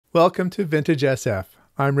Welcome to Vintage SF.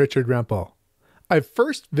 I'm Richard Rempel. I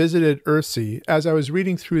first visited Earthsea as I was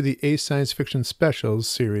reading through the Ace Science Fiction Specials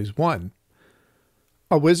Series 1.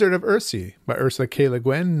 A Wizard of Earthsea by Ursula K.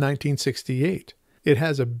 1968. It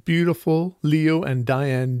has a beautiful Leo and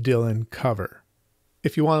Diane Dillon cover.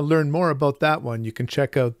 If you want to learn more about that one, you can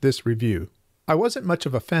check out this review. I wasn't much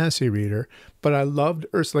of a fantasy reader, but I loved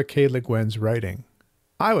Ursula K. Le Guin's writing.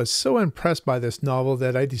 I was so impressed by this novel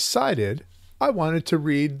that I decided I wanted to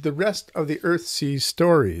read the rest of the Earthsea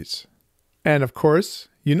stories. And of course,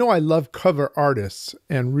 you know I love cover artists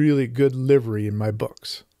and really good livery in my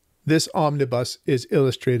books. This omnibus is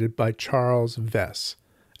illustrated by Charles Vess,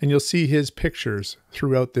 and you'll see his pictures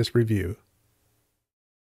throughout this review.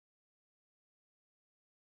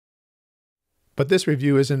 But this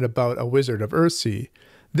review isn't about A Wizard of Earthsea.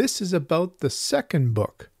 This is about the second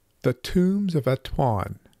book, The Tombs of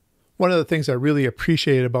Atuan. One of the things I really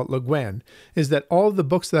appreciate about Le Guin is that all of the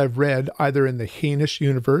books that I've read either in the Hainish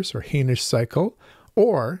universe or Hainish cycle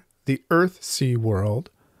or the Earthsea world,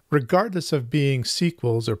 regardless of being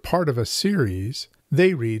sequels or part of a series,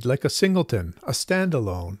 they read like a singleton, a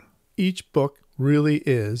standalone. Each book really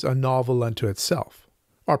is a novel unto itself.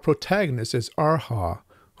 Our protagonist is Arha,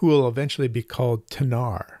 who will eventually be called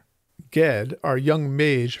Tenar. Ged, our young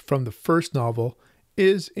mage from the first novel,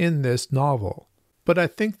 is in this novel. But I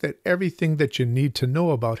think that everything that you need to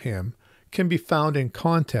know about him can be found in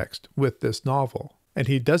context with this novel, and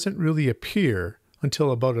he doesn't really appear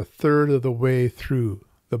until about a third of the way through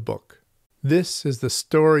the book. This is the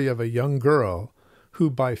story of a young girl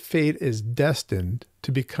who by fate is destined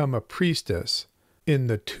to become a priestess in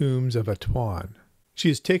the Tombs of Atuan.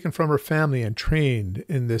 She is taken from her family and trained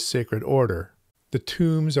in this sacred order. The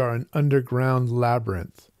tombs are an underground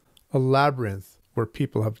labyrinth, a labyrinth where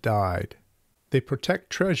people have died. They protect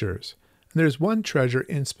treasures, and there's one treasure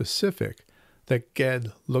in specific that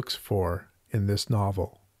Ged looks for in this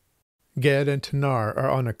novel. Ged and Tenar are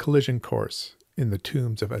on a collision course in the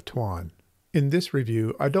Tombs of Atuan. In this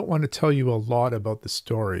review, I don't want to tell you a lot about the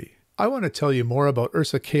story. I want to tell you more about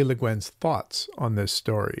Ursula K. Le Guin's thoughts on this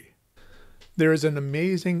story. There is an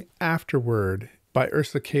amazing afterword by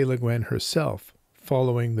Ursula K. Le Guin herself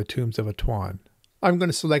following the Tombs of Atuan. I'm going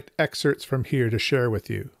to select excerpts from here to share with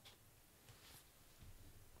you.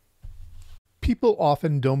 People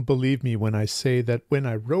often don't believe me when I say that when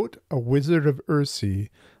I wrote A Wizard of Earthsea,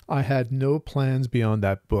 I had no plans beyond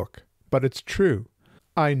that book. But it's true.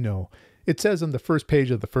 I know. It says on the first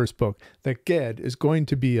page of the first book that Ged is going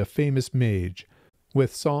to be a famous mage,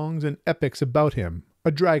 with songs and epics about him,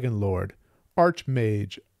 a dragon lord,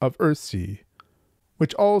 archmage of Earthsea,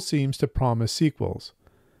 which all seems to promise sequels.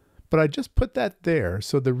 But I just put that there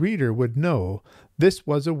so the reader would know this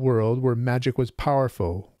was a world where magic was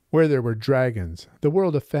powerful, where there were dragons, the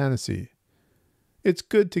world of fantasy. It's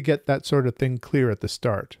good to get that sort of thing clear at the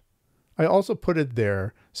start. I also put it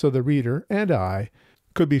there so the reader and I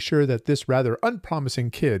could be sure that this rather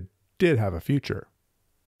unpromising kid did have a future.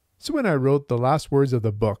 So when I wrote the last words of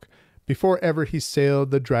the book, before ever he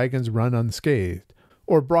sailed the dragon's run unscathed,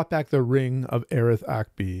 or brought back the ring of Erith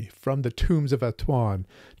Akbi from the Tombs of Atuan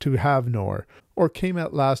to Havnor, or came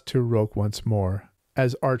at last to Roke once more,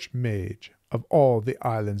 as Archmage of all the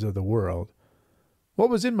islands of the world. What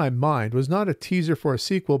was in my mind was not a teaser for a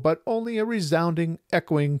sequel, but only a resounding,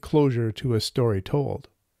 echoing closure to a story told.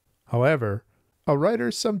 However, a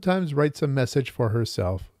writer sometimes writes a message for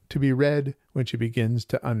herself to be read when she begins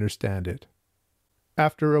to understand it.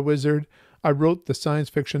 After A Wizard, I wrote the science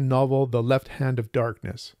fiction novel The Left Hand of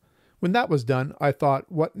Darkness. When that was done, I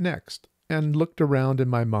thought, what next? And looked around in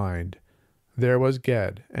my mind. There was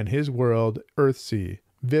Ged and his world, Earthsea,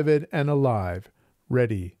 vivid and alive,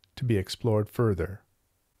 ready to be explored further.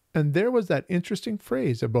 And there was that interesting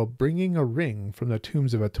phrase about bringing a ring from the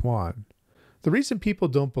Tombs of Atuan. The reason people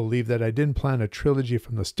don't believe that I didn't plan a trilogy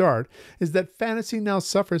from the start is that fantasy now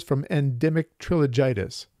suffers from endemic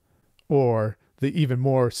trilogitis, or the even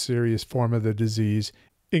more serious form of the disease,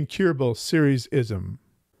 incurable seriesism.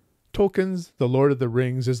 Tolkien's The Lord of the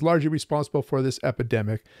Rings is largely responsible for this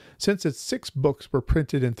epidemic, since its 6 books were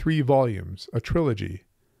printed in 3 volumes, a trilogy.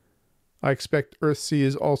 I expect Earthsea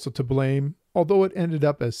is also to blame, although it ended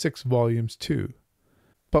up as 6 volumes too.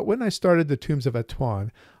 But when I started the Tombs of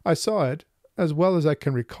Atuan, I saw it, as well as I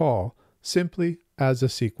can recall, simply as a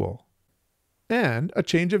sequel. And a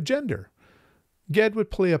change of gender. Ged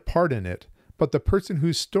would play a part in it, but the person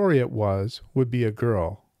whose story it was would be a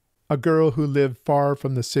girl. A girl who lived far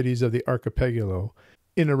from the cities of the archipelago,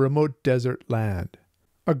 in a remote desert land.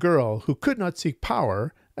 A girl who could not seek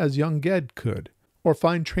power as young Ged could, or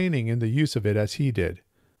find training in the use of it as he did,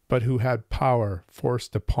 but who had power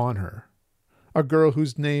forced upon her. a girl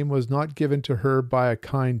whose name was not given to her by a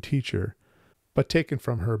kind teacher, but taken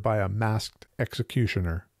from her by a masked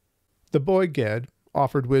executioner. The boy Ged,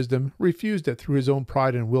 offered wisdom, refused it through his own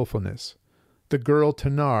pride and willfulness. The girl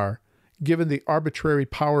Tanar, given the arbitrary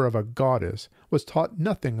power of a goddess, was taught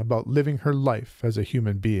nothing about living her life as a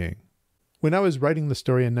human being. When I was writing the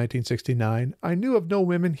story in 1969, I knew of no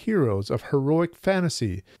women heroes of heroic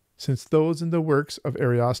fantasy since those in the works of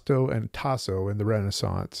Ariosto and Tasso in the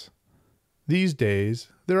Renaissance. These days,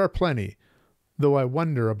 there are plenty, though I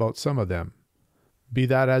wonder about some of them. Be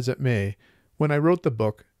that as it may, when I wrote the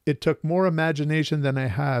book, it took more imagination than I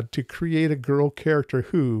had to create a girl character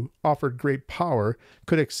who, offered great power,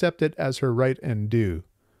 could accept it as her right and due.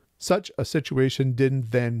 Such a situation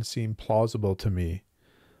didn't then seem plausible to me.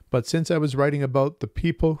 But since I was writing about the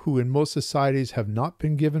people who in most societies have not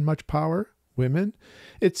been given much power, women,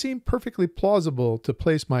 it seemed perfectly plausible to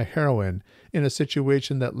place my heroine in a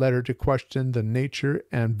situation that led her to question the nature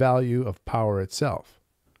and value of power itself.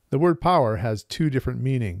 The word power has two different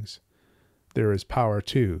meanings. There is power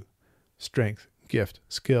too: strength, gift,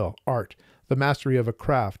 skill, art, the mastery of a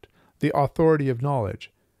craft, the authority of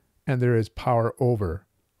knowledge. And there is power over,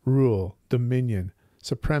 rule, dominion,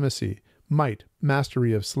 supremacy, might,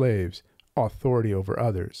 mastery of slaves, authority over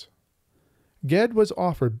others. Ged was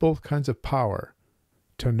offered both kinds of power.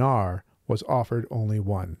 Tanar was offered only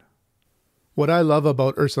one. What I love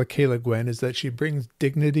about Ursula K. Le Guin is that she brings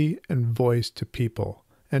dignity and voice to people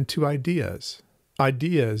and to ideas.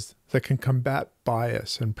 Ideas that can combat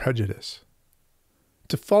bias and prejudice.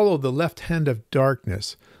 To follow the left hand of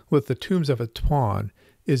darkness with the Tombs of Atuan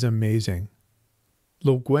is amazing.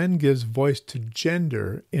 Le Guin gives voice to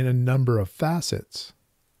gender in a number of facets.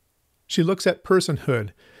 She looks at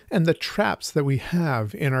personhood and the traps that we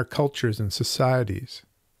have in our cultures and societies,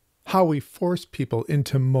 how we force people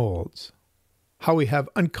into molds, how we have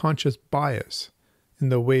unconscious bias in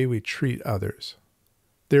the way we treat others.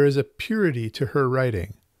 There is a purity to her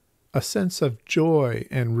writing, a sense of joy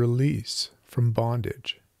and release from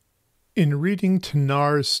bondage. In reading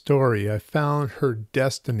Tanar's story, I found her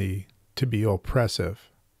destiny to be oppressive.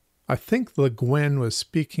 I think Le Guin was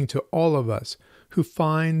speaking to all of us who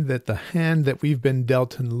find that the hand that we've been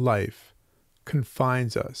dealt in life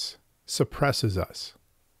confines us, suppresses us.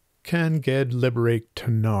 Can Ged liberate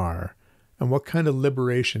Tanar? And what kind of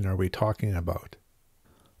liberation are we talking about?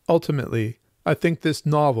 Ultimately, I think this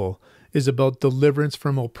novel is about deliverance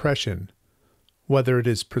from oppression, whether it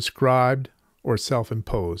is prescribed or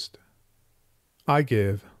self-imposed. I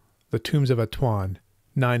give The Tombs of Atuan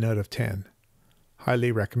 9 out of 10.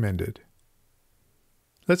 Highly recommended.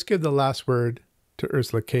 Let's give the last word to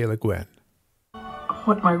Ursula K. Le Guin.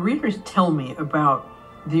 What my readers tell me about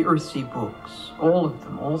the Earthsea books, all of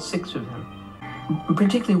them, all 6 of them,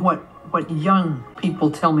 particularly what young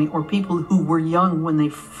people tell me, or people who were young when they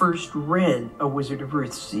first read A Wizard of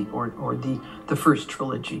Earthsea or the first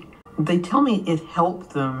trilogy. They tell me it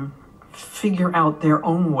helped them figure out their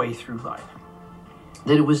own way through life,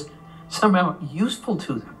 that it was somehow useful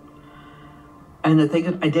to them, and that they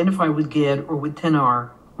could identify with Ged or with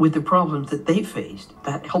Tanar with the problems that they faced.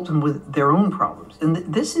 That helped them with their own problems. And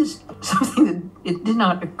this is something that it did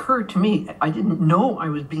not occur to me. I didn't know I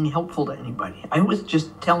was being helpful to anybody. I was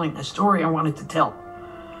just telling a story I wanted to tell,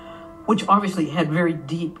 which obviously had very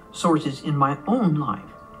deep sources in my own life.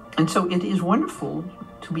 And so it is wonderful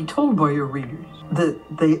to be told by your readers that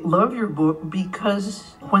they love your book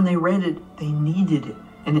because when they read it, they needed it.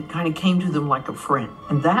 And it kind of came to them like a friend.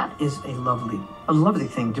 And that is a lovely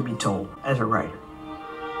thing to be told as a writer.